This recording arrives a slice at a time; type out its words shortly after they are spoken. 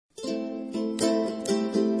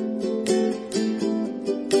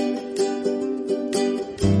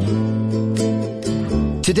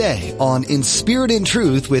Today on In Spirit and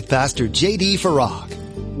Truth with Pastor J.D. Farag.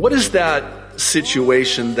 What is that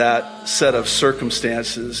situation, that set of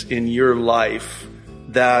circumstances in your life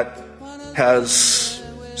that has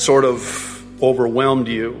sort of overwhelmed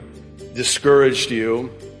you, discouraged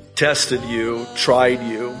you, tested you, tried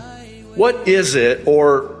you? What is it,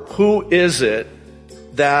 or who is it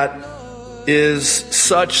that is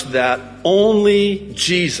such that only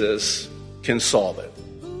Jesus can solve it?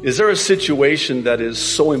 Is there a situation that is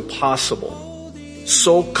so impossible,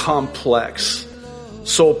 so complex,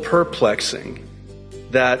 so perplexing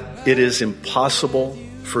that it is impossible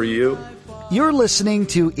for you? You're listening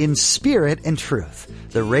to In Spirit and Truth,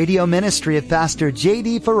 the radio ministry of Pastor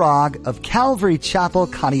J.D. Farag of Calvary Chapel,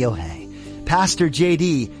 Kaneohe. Pastor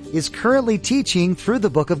J.D. is currently teaching through the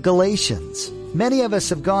book of Galatians. Many of us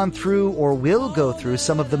have gone through or will go through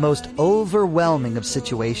some of the most overwhelming of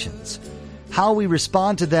situations. How we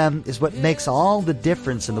respond to them is what makes all the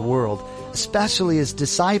difference in the world, especially as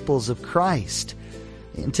disciples of Christ.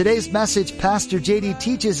 In today's message, Pastor J.D.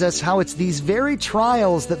 teaches us how it's these very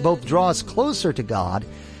trials that both draw us closer to God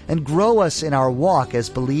and grow us in our walk as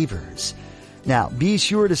believers. Now, be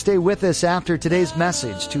sure to stay with us after today's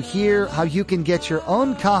message to hear how you can get your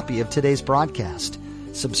own copy of today's broadcast.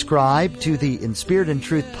 Subscribe to the In Spirit and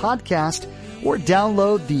Truth podcast or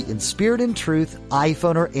download the In Spirit and Truth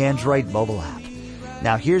iPhone or Android mobile app.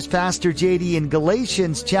 Now here's Pastor J.D. in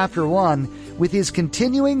Galatians chapter 1 with his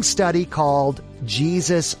continuing study called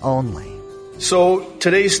Jesus Only. So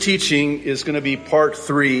today's teaching is going to be part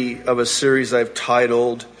 3 of a series I've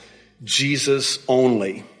titled Jesus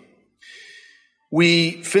Only.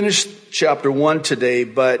 We finished chapter 1 today,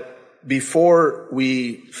 but before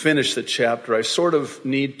we finish the chapter, I sort of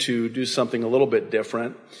need to do something a little bit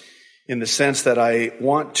different in the sense that I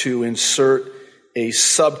want to insert a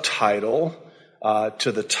subtitle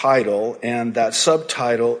to the title, and that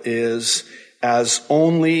subtitle is As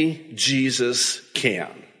Only Jesus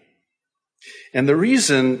Can. And the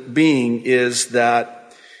reason being is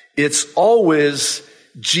that it's always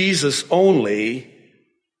Jesus only,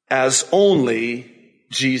 as only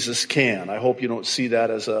Jesus can. I hope you don't see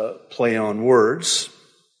that as a play on words.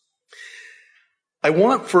 I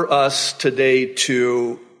want for us today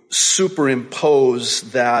to superimpose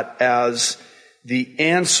that as the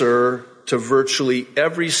answer to virtually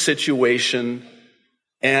every situation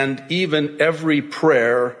and even every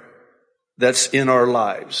prayer that's in our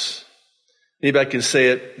lives. Maybe I can say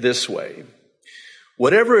it this way.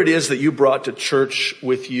 Whatever it is that you brought to church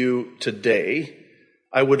with you today,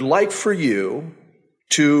 I would like for you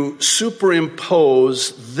to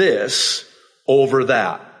superimpose this over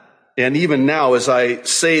that. And even now, as I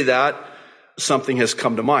say that, something has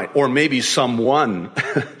come to mind, or maybe someone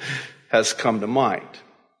has come to mind.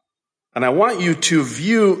 And I want you to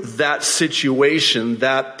view that situation,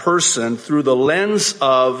 that person, through the lens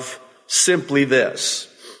of simply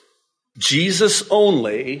this: Jesus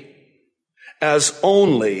only, as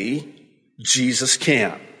only Jesus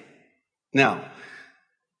can. Now,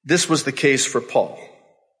 this was the case for Paul,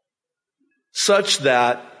 such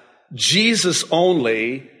that Jesus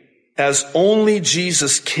only, as only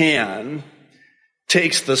Jesus can,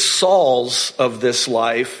 takes the Sauls of this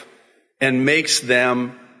life and makes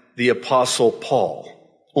them the Apostle Paul.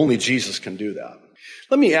 Only Jesus can do that.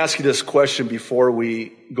 Let me ask you this question before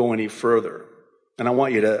we go any further, and I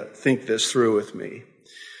want you to think this through with me.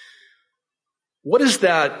 What is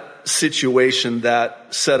that situation,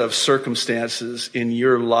 that set of circumstances in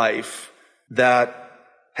your life that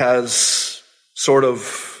has sort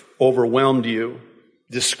of overwhelmed you,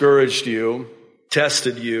 discouraged you,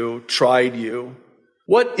 tested you, tried you?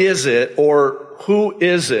 What is it, or who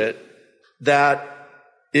is it that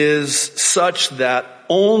is such that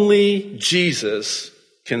only Jesus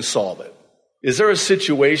can solve it? Is there a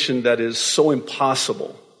situation that is so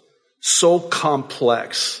impossible, so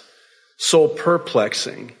complex, so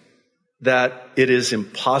perplexing that it is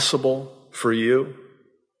impossible for you?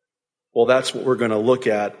 Well, that's what we're going to look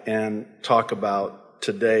at and talk about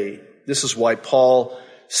today. This is why Paul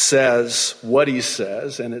says what he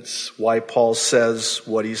says, and it's why Paul says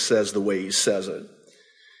what he says the way he says it.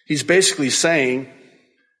 He's basically saying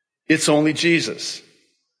it's only Jesus.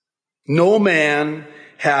 No man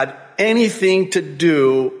had anything to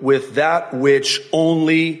do with that which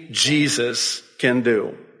only Jesus can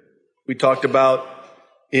do. We talked about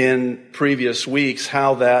in previous weeks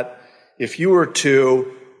how that if you were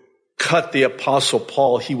to cut the Apostle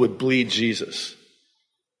Paul, he would bleed Jesus.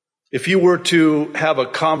 If you were to have a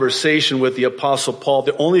conversation with the Apostle Paul,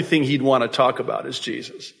 the only thing he'd want to talk about is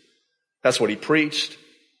Jesus. That's what he preached.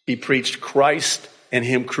 He preached Christ and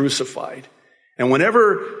him crucified. And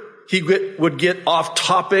whenever he would get off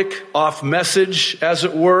topic, off message, as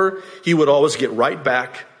it were, he would always get right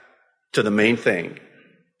back to the main thing.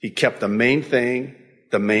 He kept the main thing,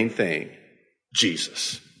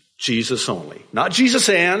 Jesus. Jesus only. Not Jesus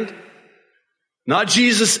and, not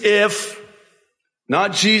Jesus if,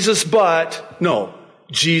 not Jesus but, no,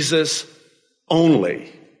 Jesus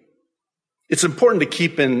only. It's important to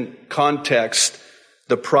keep in context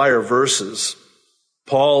the prior verses.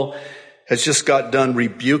 Paul has just got done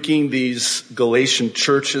rebuking these Galatian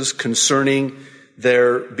churches concerning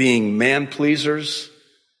their being man-pleasers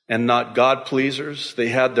and not God-pleasers. They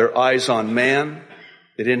had their eyes on man.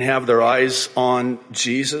 They didn't have their eyes on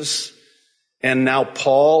Jesus. And now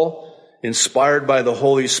Paul, inspired by the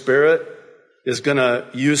Holy Spirit, is going to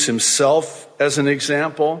use himself as an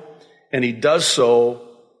example. And he does so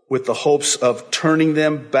with the hopes of turning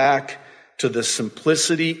them back to the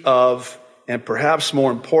simplicity of, and perhaps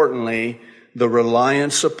more importantly, the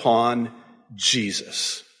reliance upon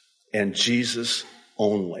Jesus and Jesus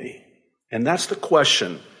only. And that's the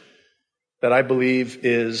question that I believe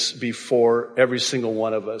is before every single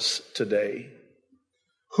one of us today.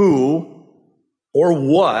 Who or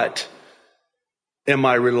what am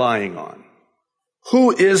I relying on?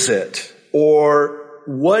 Who is it or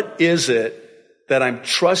what is it that I'm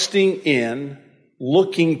trusting in,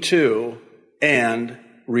 looking to, and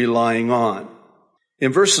relying on?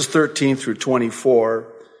 In verses 13 through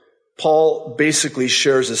 24, Paul basically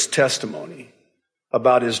shares his testimony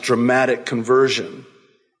about his dramatic conversion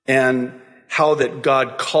and how that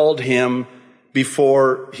God called him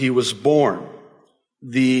before he was born.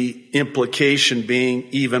 The implication being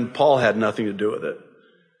even Paul had nothing to do with it.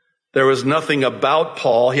 There was nothing about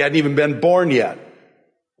Paul. He hadn't even been born yet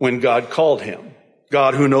when God called him.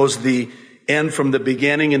 God who knows the end from the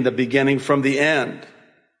beginning and the beginning from the end.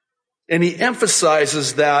 And he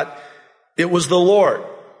emphasizes that it was the Lord.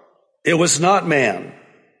 It was not man.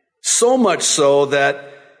 So much so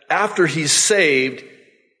that after he's saved,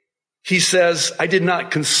 he says, I did not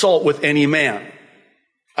consult with any man.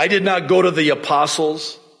 I did not go to the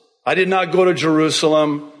apostles. I did not go to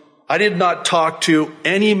Jerusalem. I did not talk to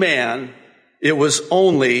any man. It was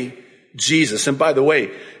only Jesus. And by the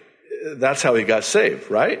way, that's how he got saved,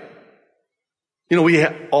 right? You know, we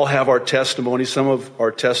all have our testimonies. Some of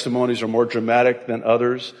our testimonies are more dramatic than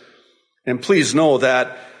others. And please know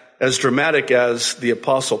that as dramatic as the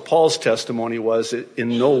Apostle Paul's testimony was, it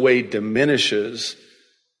in no way diminishes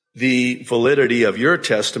the validity of your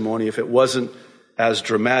testimony if it wasn't as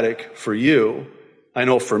dramatic for you. I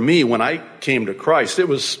know for me, when I came to Christ, it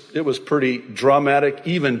was pretty dramatic,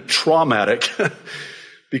 even traumatic,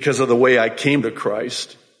 because of the way I came to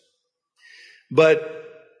Christ. But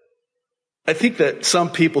I think that some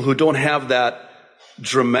people who don't have that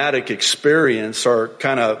dramatic experience are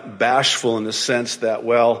kind of bashful in the sense that,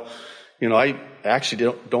 well, you know, I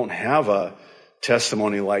actually don't have a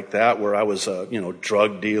testimony like that where I was a,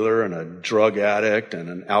 drug dealer and a drug addict and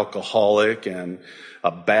an alcoholic and a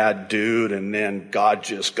bad dude, and then God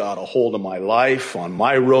just got a hold of my life on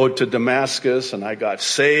my road to Damascus and I got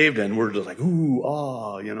saved, and we're just like, ooh,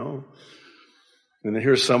 And then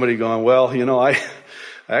here's somebody going, well, I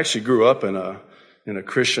actually grew up in a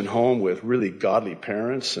Christian home with really godly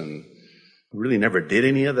parents and really never did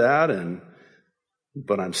any of that,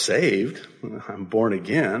 but I'm saved. I'm born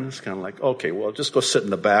again. It's kind of like, okay, well, just go sit in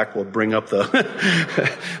the back. We'll bring up the...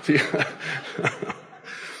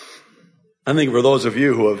 I think for those of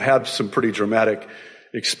you who have had some pretty dramatic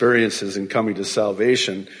experiences in coming to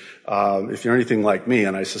salvation, if you're anything like me,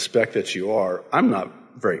 and I suspect that you are, I'm not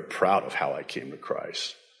very proud of how I came to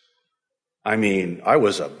Christ. I mean, I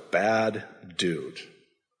was a bad dude.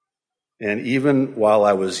 And even while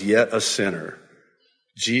I was yet a sinner,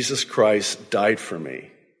 Jesus Christ died for me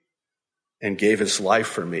and gave his life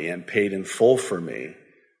for me and paid in full for me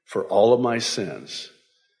for all of my sins.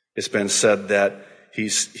 It's been said that he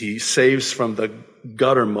saves from the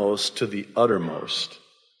guttermost to the uttermost.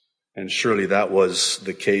 And surely that was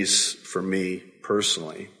the case for me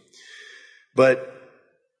personally. But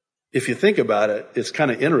if you think about it, it's kind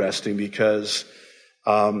of interesting because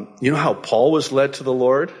you know how Paul was led to the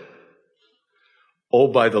Lord? Oh,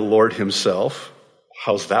 by the Lord himself.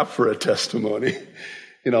 How's that for a testimony?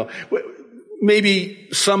 Maybe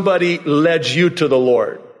somebody led you to the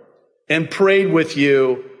Lord and prayed with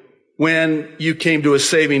you when you came to a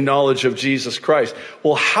saving knowledge of Jesus Christ.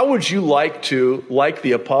 Well, how would you like to, like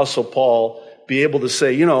the Apostle Paul, be able to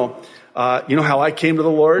say, you know how I came to the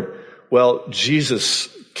Lord? Well, Jesus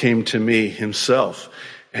came to me himself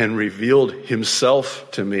and revealed himself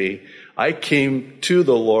to me. I came to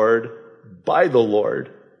the Lord by the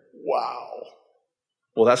Lord. Wow.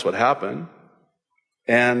 Well, that's what happened.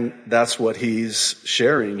 And that's what he's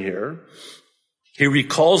sharing here. He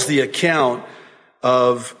recalls the account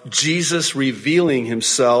of Jesus revealing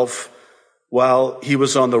himself while he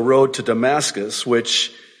was on the road to Damascus,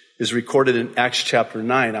 which is recorded in Acts chapter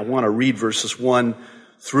 9. I want to read verses 1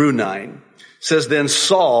 through 9. It says, "Then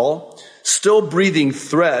Saul, still breathing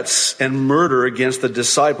threats and murder against the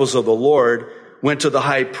disciples of the Lord, went to the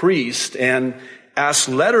high priest and asked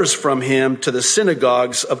letters from him to the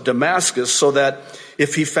synagogues of Damascus, so that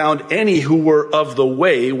if he found any who were of the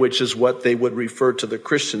way," which is what they would refer to the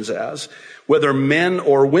Christians as, "whether men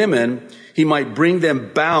or women, he might bring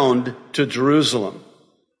them bound to Jerusalem.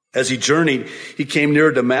 As he journeyed, he came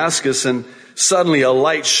near Damascus, and suddenly a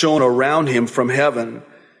light shone around him from heaven.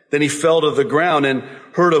 Then he fell to the ground and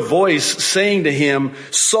heard a voice saying to him,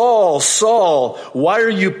 'Saul, Saul, why are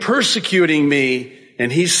you persecuting me?'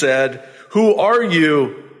 And he said, 'Who are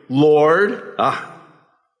you, Lord?'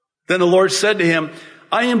 Then the Lord said to him,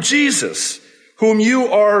 'I am Jesus, whom you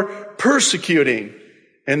are persecuting.'"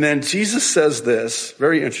 And then Jesus says this,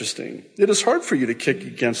 very interesting. "It is hard for you to kick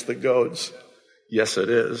against the goads." Yes, it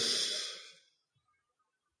is.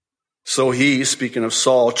 "So he," speaking of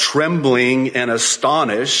Saul, "trembling and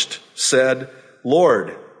astonished, said,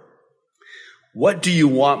 'Lord, what do you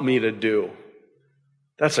want me to do?'"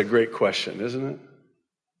 That's a great question, isn't it?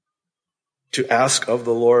 To ask of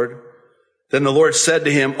the Lord. Then the Lord said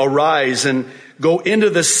to him, "Arise and go into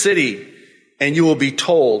the city, and you will be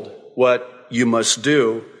told what you must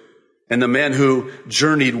do." And the men who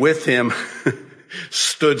journeyed with him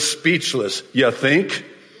stood speechless. You think?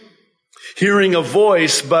 Hearing a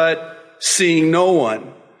voice, but seeing no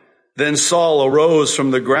one. Then Saul arose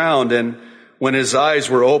from the ground, and when his eyes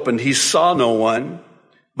were opened, he saw no one.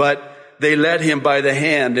 But they led him by the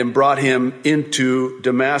hand and brought him into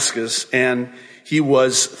Damascus, and he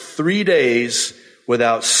was 3 days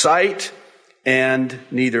without sight and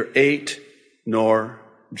neither ate nor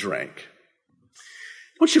drank.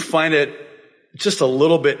 Don't you find it just a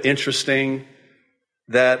little bit interesting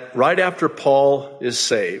that right after Paul is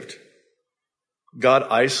saved, God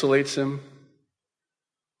isolates him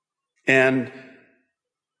and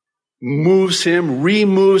removes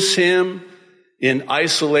him in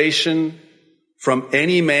isolation from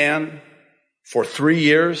any man for 3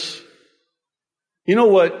 years? You know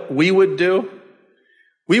what we would do?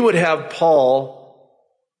 We would have Paul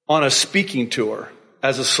on a speaking tour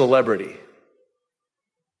as a celebrity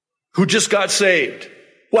who just got saved.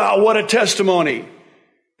 Wow, what a testimony.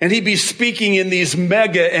 And he'd be speaking in these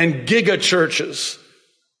mega and giga churches.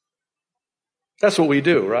 That's what we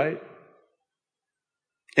do, right?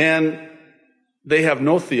 And they have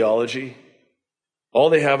no theology. All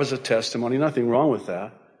they have is a testimony. Nothing wrong with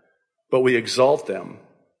that. But we exalt them.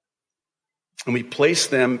 And we place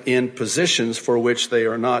them in positions for which they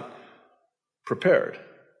are not prepared.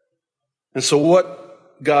 And so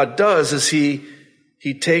what God does is he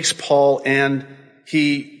takes Paul and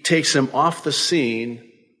he takes him off the scene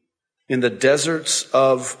in the deserts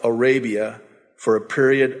of Arabia for a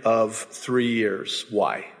period of 3 years.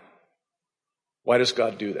 Why? Why does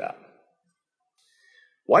God do that?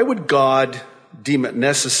 Why would God deem it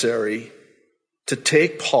necessary to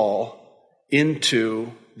take Paul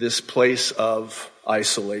into this place of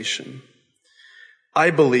isolation? I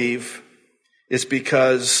believe it's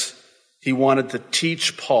because he wanted to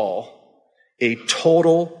teach Paul a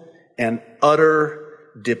total and utter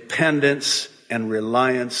dependence and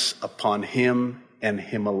reliance upon him and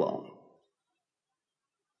him alone.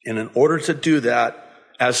 And in order to do that,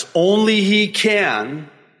 as only he can,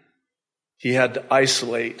 he had to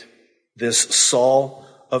isolate this Saul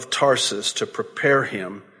of Tarsus to prepare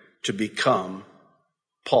him to become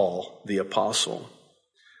Paul the Apostle.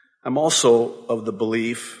 I'm also of the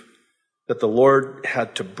belief that the Lord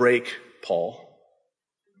had to break Paul.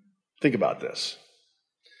 Think about this.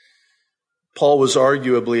 Paul was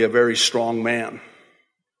arguably a very strong man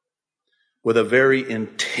with a very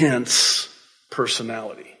intense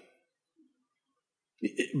personality.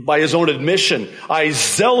 By his own admission, I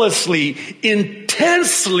zealously,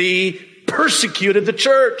 intensely persecuted the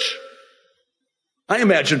church. I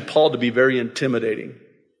imagine Paul to be very intimidating.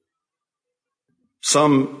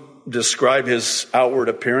 Some describe his outward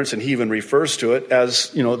appearance, and he even refers to it as,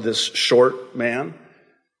 this short man.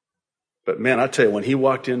 But man, I tell you, when he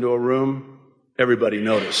walked into a room, everybody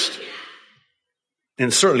noticed.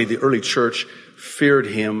 And certainly the early church feared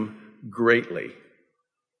him greatly.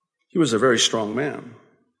 He was a very strong man,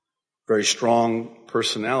 very strong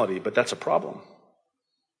personality, but that's a problem.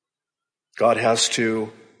 God has to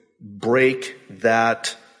break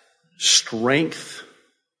that strength,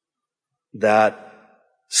 that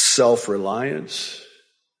self-reliance,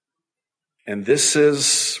 And this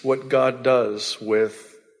is what God does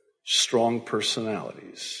with strong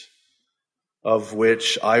personalities, of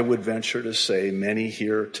which I would venture to say many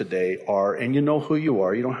here today are, and you know who you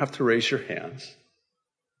are. You don't have to raise your hands.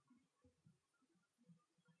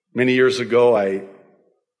 Many years ago, I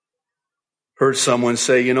heard someone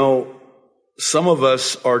say, some of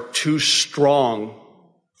us are too strong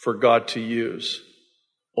for God to use.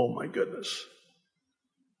 Oh my goodness.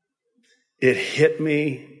 It hit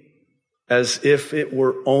me as if it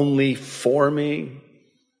were only for me.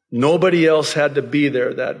 Nobody else had to be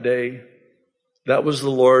there that day. That was the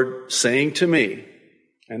Lord saying to me,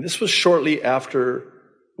 and this was shortly after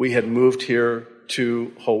we had moved here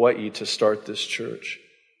to Hawaii to start this church.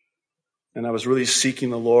 And I was really seeking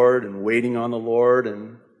the Lord and waiting on the Lord.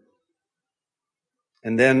 And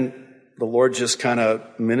then the Lord just kind of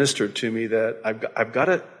ministered to me that I've got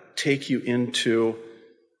to take you into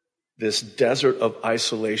this desert of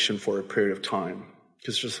isolation for a period of time,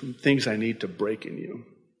 because there's some things I need to break in you.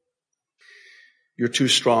 You're too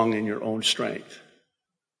strong in your own strength.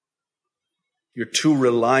 You're too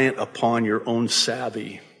reliant upon your own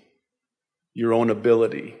savvy, your own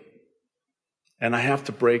ability. And I have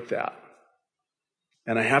to break that.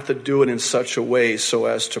 And I have to do it in such a way so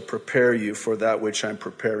as to prepare you for that which I'm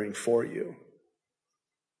preparing for you.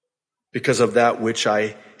 Because of that which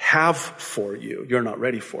I have for you, you're not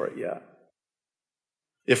ready for it yet.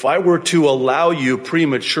 If I were to allow you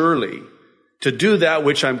prematurely to do that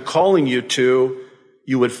which I'm calling you to,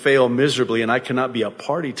 you would fail miserably, and I cannot be a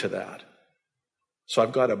party to that. So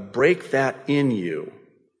I've got to break that in you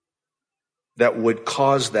that would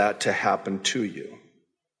cause that to happen to you.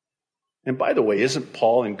 And by the way, isn't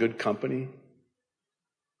Paul in good company?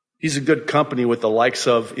 He's in good company with the likes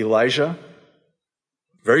of Elijah,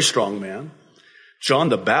 very strong man. John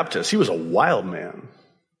the Baptist, he was a wild man.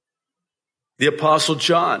 The Apostle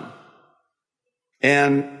John.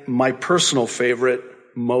 And my personal favorite,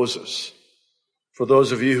 Moses. For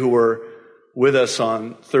those of you who were with us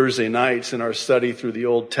on Thursday nights in our study through the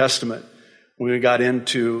Old Testament, when we got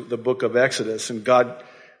into the book of Exodus, and God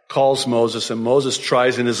calls Moses, and Moses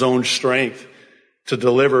tries in his own strength to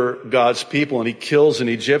deliver God's people, and he kills an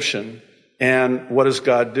Egyptian. And what does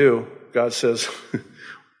God do? God says,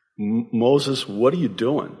 Moses, what are you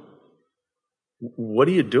doing? What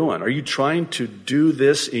are you doing? Are you trying to do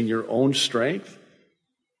this in your own strength?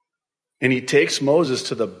 And he takes Moses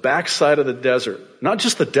to the backside of the desert. Not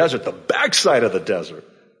just the desert, the backside of the desert.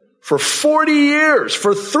 For 40 years.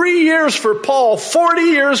 For 3 years for Paul, 40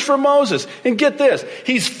 years for Moses. And get this,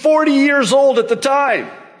 he's 40 years old at the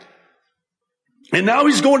time. And now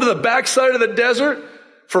he's going to the backside of the desert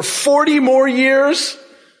for 40 more years.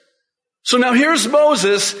 So now here's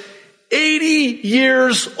Moses, 80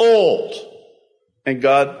 years old. And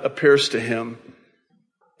God appears to him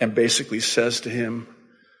and basically says to him,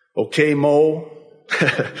 okay, Mo,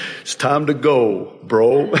 it's time to go,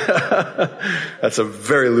 bro. That's a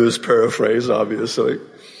very loose paraphrase, obviously.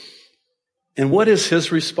 And what is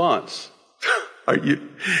his response? Are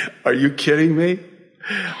you kidding me?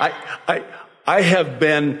 I have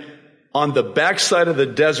been on the backside of the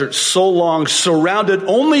desert so long, surrounded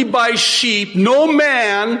only by sheep, no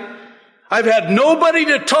man. I've had nobody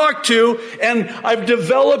to talk to, and I've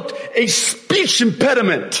developed a speech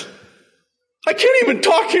impediment. I can't even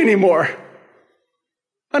talk anymore.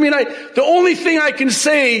 I mean, the only thing I can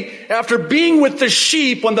say after being with the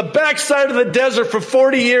sheep on the backside of the desert for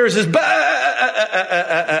 40 years is, that's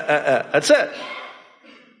it.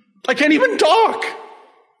 I can't even talk.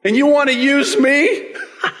 And you want to use me?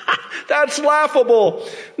 That's laughable.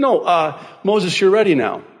 No, Moses, you're ready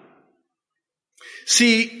now.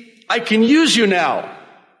 See, I can use you now.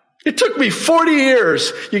 It took me 40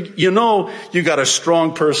 years. You know, you got a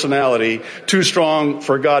strong personality, too strong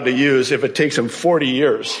for God to use if it takes him 40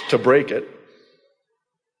 years to break it.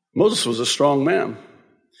 Moses was a strong man.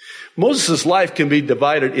 Moses' life can be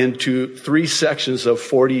divided into 3 sections of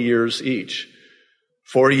 40 years each.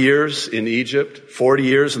 40 years in Egypt, 40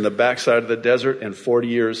 years in the backside of the desert, and 40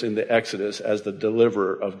 years in the Exodus as the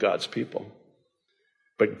deliverer of God's people.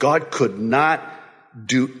 But God could not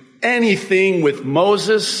do anything with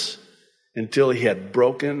Moses until he had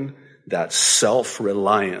broken that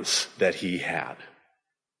self-reliance that he had.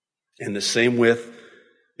 And the same with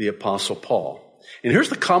the Apostle Paul. And here's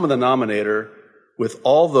the common denominator with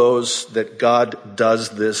all those that God does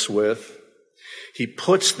this with. He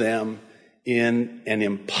puts them in an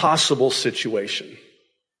impossible situation.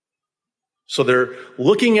 So they're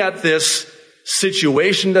looking at this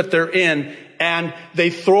situation that they're in, and they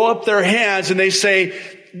throw up their hands and they say,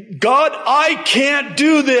 God, I can't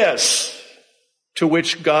do this. To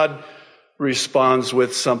which God responds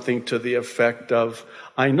with something to the effect of,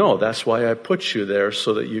 I know, that's why I put you there,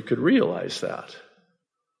 so that you could realize that.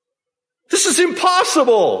 This is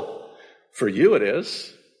impossible. For you it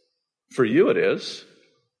is. For you it is.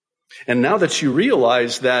 And now that you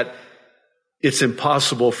realize that it's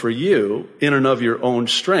impossible for you in and of your own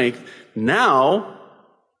strength, now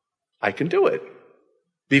I can do it.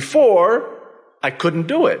 Before, I couldn't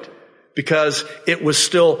do it because it was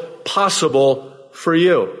still possible for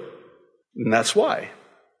you. And that's why.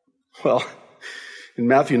 Well, in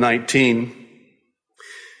Matthew 19,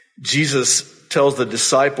 Jesus tells the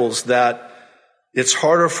disciples that it's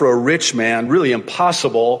harder for a rich man, really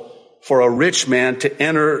impossible for a rich man to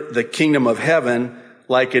enter the kingdom of heaven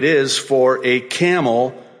like it is for a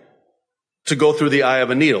camel to go through the eye of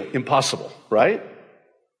a needle. Impossible, right?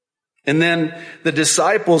 And then the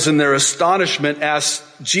disciples in their astonishment asked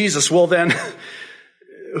Jesus, well then,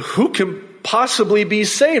 who can possibly be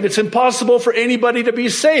saved? It's impossible for anybody to be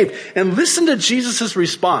saved. And listen to Jesus'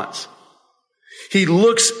 response. He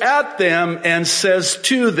looks at them and says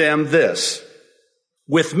to them this,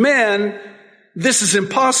 with men, this is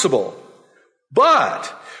impossible,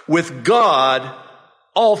 but with God,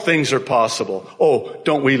 all things are possible. Oh,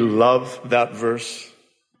 don't we love that verse?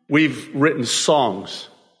 We've written songs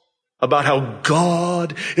about how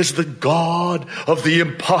God is the God of the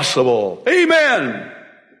impossible. Amen.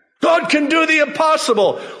 God can do the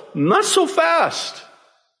impossible. Not so fast.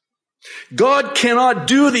 God cannot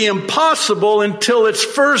do the impossible until it's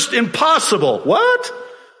first impossible. What?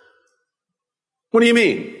 What do you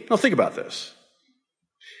mean? Now think about this.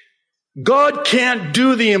 God can't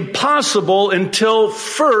do the impossible until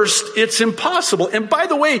first it's impossible. And by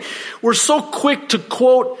the way, we're so quick to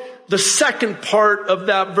quote the second part of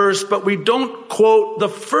that verse, but we don't quote the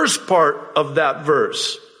first part of that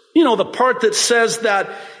verse. You know, the part that says that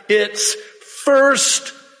it's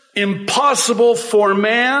first impossible for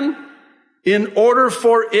man in order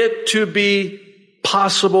for it to be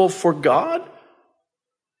possible for God.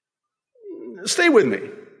 Stay with me.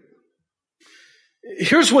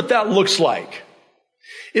 Here's what that looks like.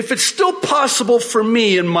 If it's still possible for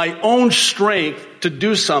me in my own strength to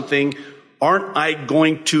do something, aren't I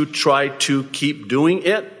going to try to keep doing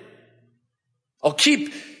it? I'll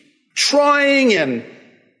keep trying and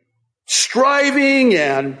striving,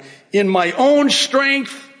 and in my own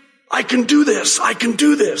strength, I can do this, I can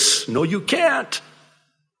do this. No, you can't.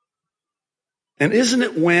 And isn't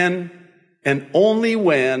it when, and only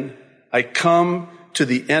when, I come to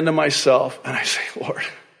the end of myself and I say, Lord,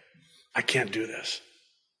 I can't do this.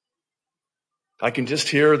 I can just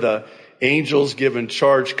hear the angels given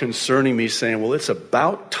charge concerning me saying, well, it's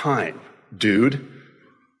about time, dude.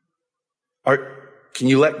 Can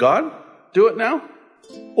you let God do it now?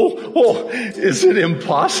 Oh, is it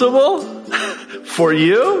impossible for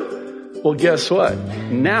you? Well, guess what?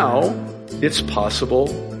 Now it's possible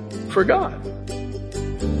for God.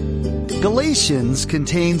 Galatians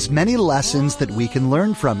contains many lessons that we can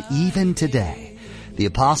learn from even today. The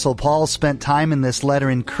Apostle Paul spent time in this letter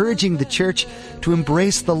encouraging the church to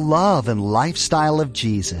embrace the love and lifestyle of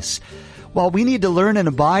Jesus. While we need to learn and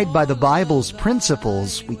abide by the Bible's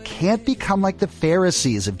principles, we can't become like the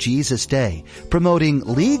Pharisees of Jesus' day, promoting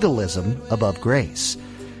legalism above grace.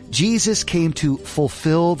 Jesus came to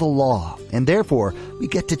fulfill the law, and therefore we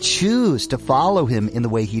get to choose to follow him in the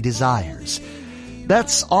way he desires.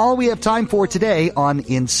 That's all we have time for today on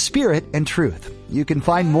In Spirit and Truth. You can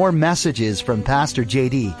find more messages from Pastor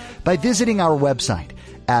JD by visiting our website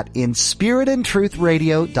at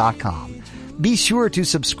inspiritandtruthradio.com. Be sure to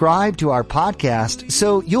subscribe to our podcast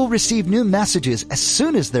so you'll receive new messages as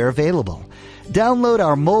soon as they're available. Download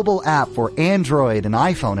our mobile app for Android and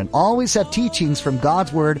iPhone and always have teachings from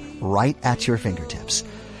God's Word right at your fingertips.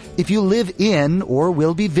 If you live in or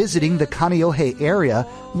will be visiting the Kaneohe area,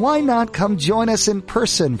 why not come join us in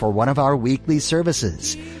person for one of our weekly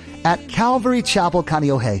services? At Calvary Chapel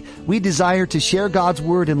Kaneohe, we desire to share God's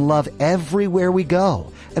Word and love everywhere we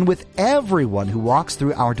go and with everyone who walks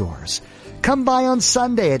through our doors. Come by on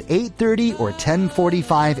Sunday at 8:30 or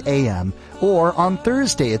 10:45 a.m. or on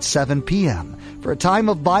Thursday at 7 p.m. for a time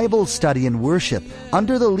of Bible study and worship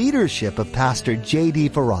under the leadership of Pastor J.D.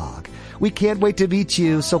 Farag. We can't wait to meet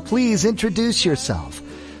you, so please introduce yourself.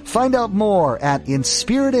 Find out more at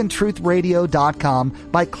inspiritandtruthradio.com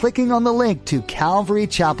by clicking on the link to Calvary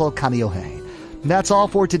Chapel Kaneohe. That's all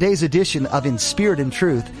for today's edition of In Spirit and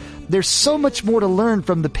Truth. There's so much more to learn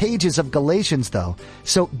from the pages of Galatians, though,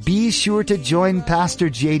 so be sure to join Pastor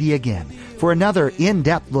JD again for another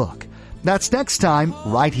in-depth look. That's next time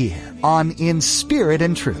right here on In Spirit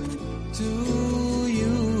and Truth.